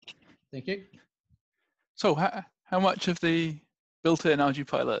 Thank you. So how much of the built-in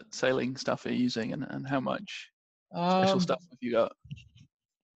ArduPilot sailing stuff are you using, and how much special stuff have you got?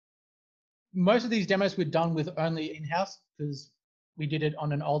 Most of these demos were done with only in-house because we did it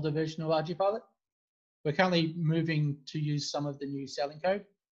on an older version of ArduPilot. We're currently moving to use some of the new sailing code.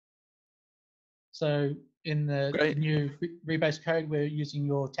 So in the Great. new rebase code, we're using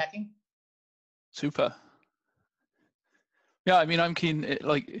your tacking. Super. Yeah, I mean, I'm keen.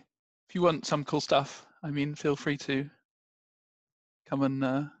 If you want some cool stuff, I mean, feel free to come and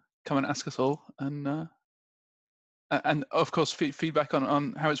ask us all, and of course feedback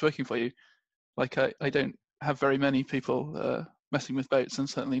on how it's working for you. Like I don't have very many people messing with boats, and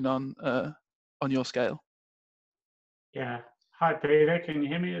certainly none on your scale. Yeah. Hi, Peter. Can you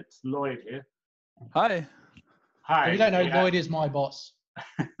hear me? It's Lloyd here. Hi. Hi. If you don't know, yeah. Lloyd is my boss.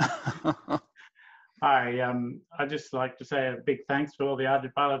 Hi. I'd just like to say a big thanks for all the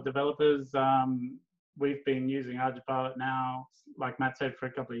ArduPilot developers. We've been using ArduPilot now, like Matt said, for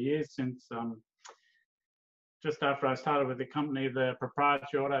a couple of years since just after I started with the company, the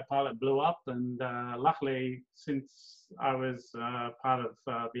proprietary ArduPilot blew up, and luckily, since I was part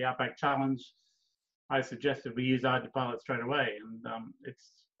of the Outback Challenge, I suggested we use ArduPilot straight away, and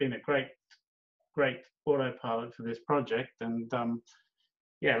it's been a great ArduPilot for this project. And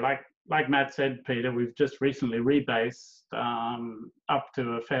yeah, like Matt said, Peter, we've just recently rebased up to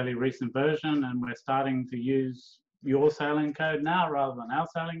a fairly recent version, and we're starting to use your sailing code now rather than our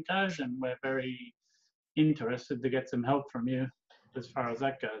sailing code, and we're very interested to get some help from you as far as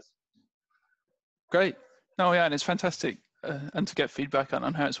that goes. Great. No, yeah, and it's fantastic, and to get feedback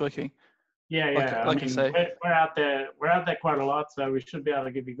on how it's working. Yeah, yeah. Like I say, we're out there quite a lot, so we should be able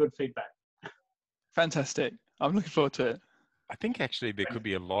to give you good feedback. Fantastic. I'm looking forward to it. I think actually there could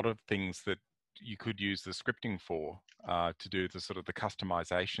be a lot of things that you could use the scripting for to do the sort of the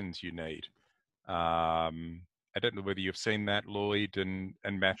customizations you need. I don't know whether you've seen that, Lloyd and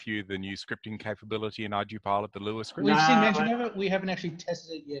Matthew, the new scripting capability in ArduPilot, the Lua script. We've seen No, mention of it. We haven't actually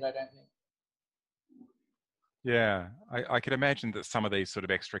tested it yet, I don't think. Yeah, I could imagine that some of these sort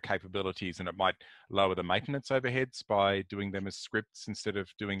of extra capabilities, and it might lower the maintenance overheads by doing them as scripts instead of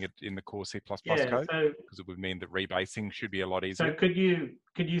doing it in the core C++ yeah, code, so because it would mean that rebasing should be a lot so easier. could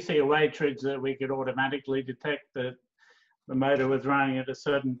you see a way, Tridge, that we could automatically detect that the motor was running at a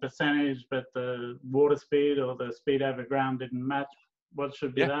certain percentage, but the water speed or the speed over ground didn't match what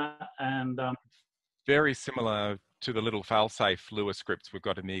should be that? And very similar to the little fail-safe Lua scripts we've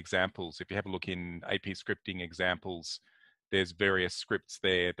got in the examples. If you have a look in AP scripting examples, there's various scripts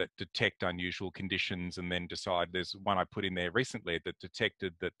there that detect unusual conditions and then decide. There's one I put in there recently that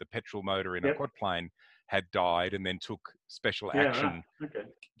detected that the petrol motor in a quad plane had died and then took special action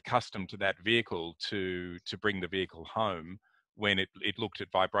custom to that vehicle to bring the vehicle home when it looked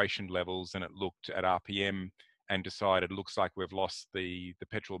at vibration levels and it looked at RPM and decided, looks like we've lost the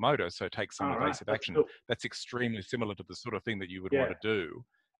petrol motor, so take some evasive action. Cool. That's extremely similar to the sort of thing that you would want to do.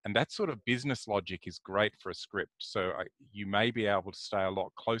 And that sort of business logic is great for a script. So you may be able to stay a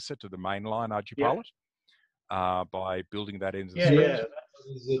lot closer to the mainline ArduPilot by building that into the script.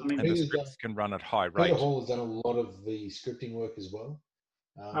 And the scripts can run at high rate. Peter Hall has done a lot of the scripting work as well.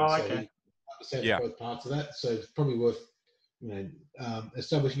 So he understands both parts of that. So it's probably worth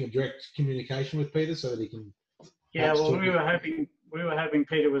establishing a direct communication with Peter so that he can. Yeah, well, we were hoping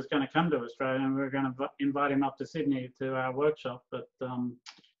Peter was going to come to Australia, and we were going to invite him up to Sydney to our workshop, but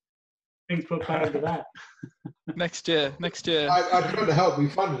things put paid to that. Next year. I tried to help. We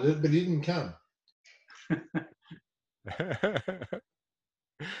funded it, but he didn't come.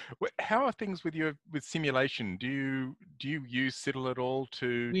 How are things with simulation? Do you use Citadel at all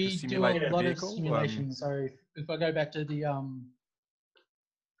to simulate we do a lot vehicle? of simulation. So if I go back to the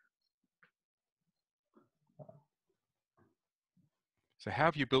So how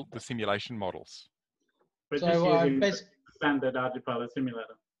have you built the simulation models? We're just using the standard ArduPilot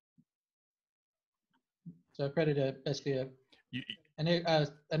simulator. So I created basically an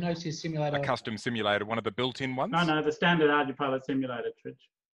Ocius simulator. A custom simulator, one of the built-in ones? No, the standard ArduPilot simulator, Tridge.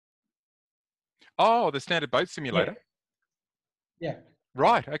 Oh, the standard boat simulator? Yeah.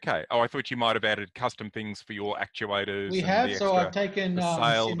 Right, okay. Oh, I thought you might have added custom things for your actuators. We have, so I've taken the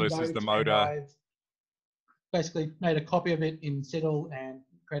sail versus the motor. I've basically made a copy of it in Citadel and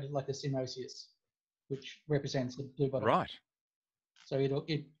created like a sim Ocius, which represents the blue bottom. Right. So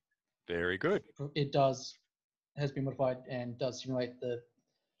it very good. It has been modified and does simulate the.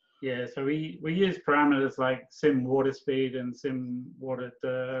 Yeah, so we use parameters like sim water speed and sim water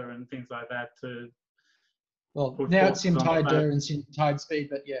dir and things like that to. Well, now it's sim tide dir and sim tide speed,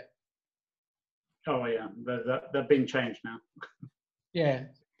 but yeah. Oh yeah, they've been changed now. Yeah.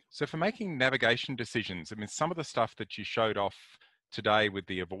 So for making navigation decisions, I mean, some of the stuff that you showed off today with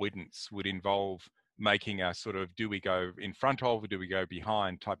the avoidance would involve making a sort of, do we go in front of or do we go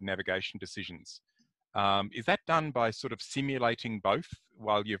behind type navigation decisions. Is that done by sort of simulating both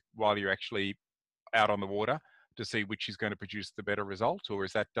while you're actually out on the water to see which is going to produce the better result, or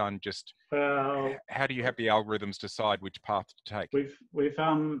is that done just? Well, how do you have the algorithms decide which path to take?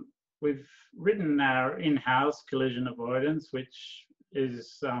 We've written our in-house collision avoidance, which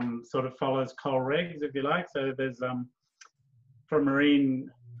is sort of follows col regs, if you like. So there's for marine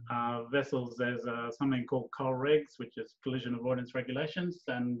vessels, there's something called col regs, which is collision avoidance regulations,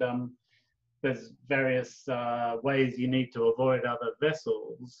 and there's various ways you need to avoid other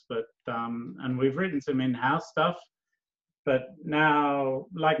vessels. But and we've written some in-house stuff, but now,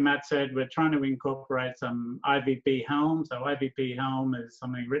 like Matt said, we're trying to incorporate some IVP Helm. So IVP Helm is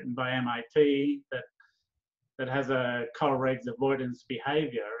something written by MIT that has a col regs avoidance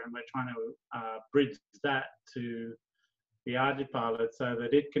behavior, and we're trying to bridge that to the ArduPilot so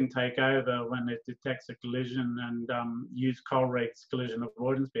that it can take over when it detects a collision and use col regs collision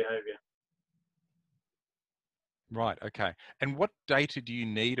avoidance behavior. Right, okay. And what data do you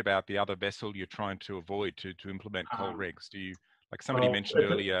need about the other vessel you're trying to avoid to implement col regs? Do you, like somebody mentioned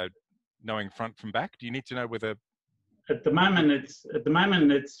earlier, knowing front from back? Do you need to know whether? At the moment,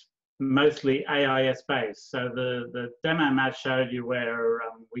 it's mostly AIS based. So the demo Matt showed you where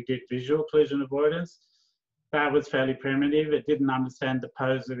we did visual collision avoidance, that was fairly primitive. It didn't understand the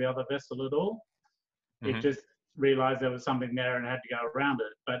pose of the other vessel at all. Mm-hmm. It just realized there was something there and had to go around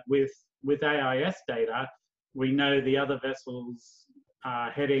it. But with AIS data, we know the other vessel's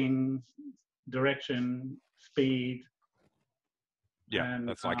heading, direction, speed. Yeah, and,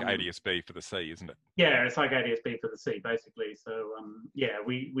 that's like ADS-B for the sea, isn't it? Yeah, it's like ADS-B for the sea, basically. So, yeah,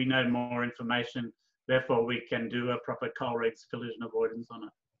 we know more information. Therefore, we can do a proper col regs collision avoidance on it.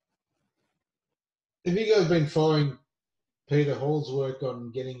 Have you guys been following Peter Hall's work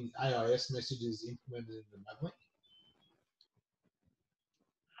on getting AIS messages implemented in the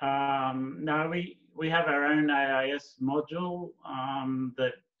Mavlink? No, we have our own AIS module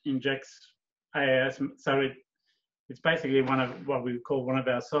that injects AIS. So it's basically one of what we call one of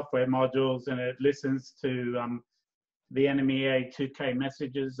our software modules, and it listens to the enemy A2K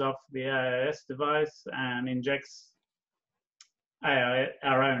messages off the AIS device and injects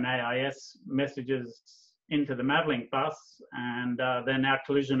our own AIS messages into the Mavlink bus, and then our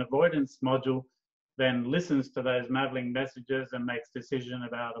collision avoidance module then listens to those Mavlink messages and makes decision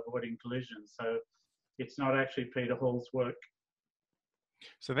about avoiding collisions. So it's not actually Peter Hall's work.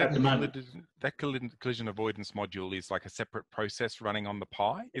 So that collision avoidance module is like a separate process running on the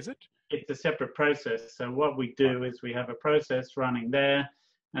Pi, is it? It's a separate process. So what we do is we have a process running there,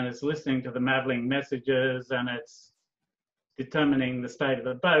 and it's listening to the Mavlink messages, and it's determining the state of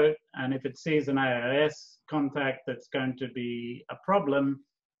the boat. And if it sees an AIS contact that's going to be a problem,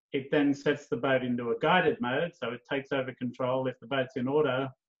 it then sets the boat into a guided mode. So it takes over control. If the boat's in auto,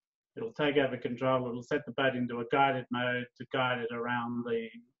 it'll take over control. It'll set the boat into a guided mode to guide it around the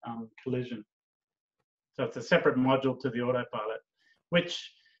collision. So it's a separate module to the ArduPilot,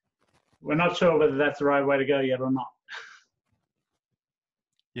 which we're not sure whether that's the right way to go yet or not.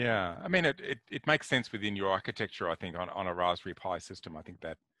 Yeah, I mean, it makes sense within your architecture, I think, on a Raspberry Pi system. I think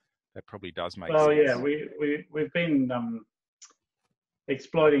that probably does make sense. Well, yeah, we've been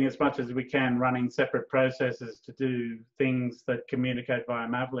exploiting as much as we can, running separate processes to do things that communicate via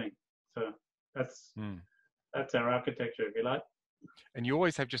Mavlink. So that's our architecture, if you like. And you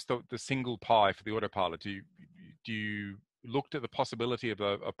always have just the single Pi for the ArduPilot. Do you looked at the possibility of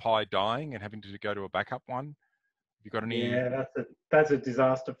a Pi dying and having to go to a backup one? Have you got any? Yeah, that's a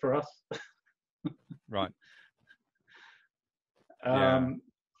disaster for us. Right.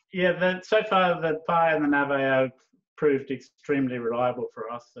 So far the Pi and the Navio proved extremely reliable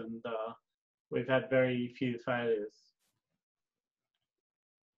for us, and we've had very few failures.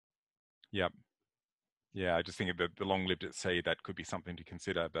 Yep. Yeah, I just think of the long-lived at sea, that could be something to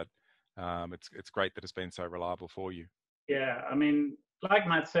consider, but it's great that it's been so reliable for you. Yeah, I mean, like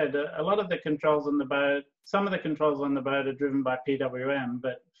Matt said, a lot of the controls on the boat, some of the controls on the boat are driven by PWM,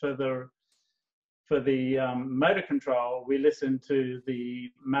 but for the motor control, we listen to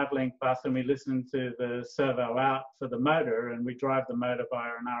the Mavlink bus and we listen to the servo out for the motor, and we drive the motor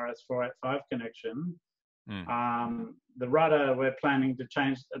via an RS485 connection. The rudder, we're planning to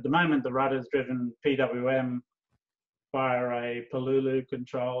change. At the moment, the rudder is driven PWM via a Polulu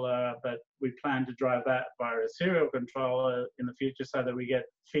controller, but we plan to drive that via a serial controller in the future so that we get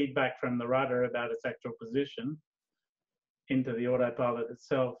feedback from the rudder about its actual position into the ArduPilot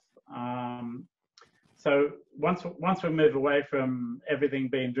itself. So once we move away from everything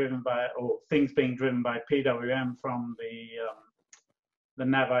being driven by, or things being driven by PWM from the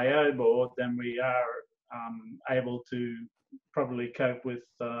Navio board, then we are able to probably cope with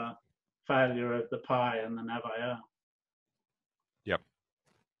failure of the Pi and the Navio. Yep.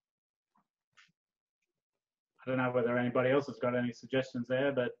 I don't know whether anybody else has got any suggestions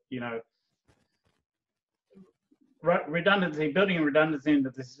there, but redundancy, building in redundancy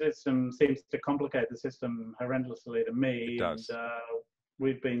into the system seems to complicate the system horrendously to me. It does. And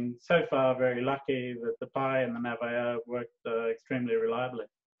we've been so far very lucky that the Pi and the Navio worked extremely reliably.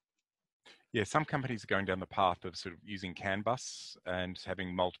 Yeah, some companies are going down the path of sort of using CAN bus and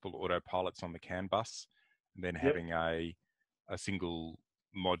having multiple ArduPilots on the CAN bus, and then having a single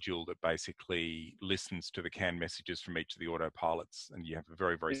module that basically listens to the CAN messages from each of the ArduPilots, and you have a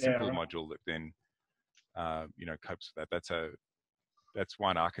very, very simple module that then copes with that. That's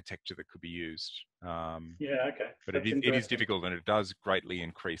one architecture that could be used. Okay. But it is difficult, and it does greatly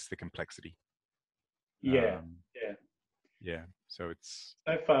increase the complexity. Yeah. So it's...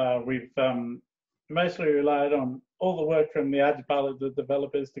 So far, we've mostly relied on all the work from the ArduPilot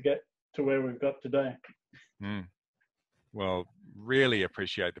developers to get to where we've got today. Well, really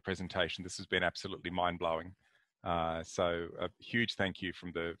appreciate the presentation. This has been absolutely mind-blowing. So a huge thank you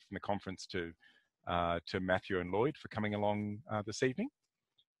from the conference to Matthew and Lloyd for coming along this evening.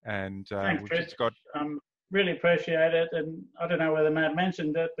 And thanks, we've Chris. just got... really appreciate it. And I don't know whether Matt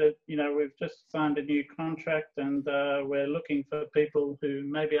mentioned it, but we've just signed a new contract, and we're looking for people who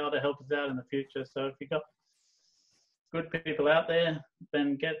may be able to help us out in the future. So if you've got good people out there,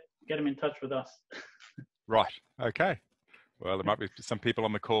 then get them in touch with us. Right. Okay. Well, there might be some people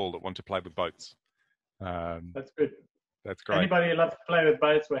on the call that want to play with boats. That's good. That's great. Anybody who loves to play with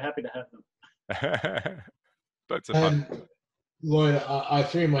boats, we're happy to have them. Boats are fun. Lloyd, I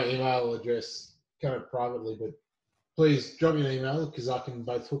threw my email address kind of privately, but please drop me an email because I can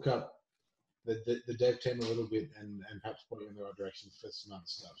both hook up the dev team a little bit and perhaps point you in the right direction for some other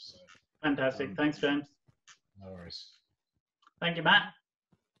stuff. So fantastic. Thanks, James. No worries. Thank you, Matt.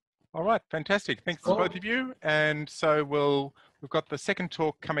 All right, fantastic. Thanks to both of you. And so we've got the second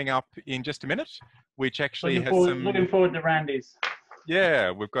talk coming up in just a minute, which actually looking forward to Randy's.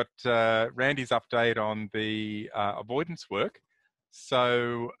 Yeah, we've got Randy's update on the avoidance work.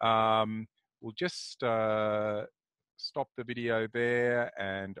 So we'll just stop the video there,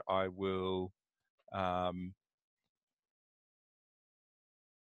 and I will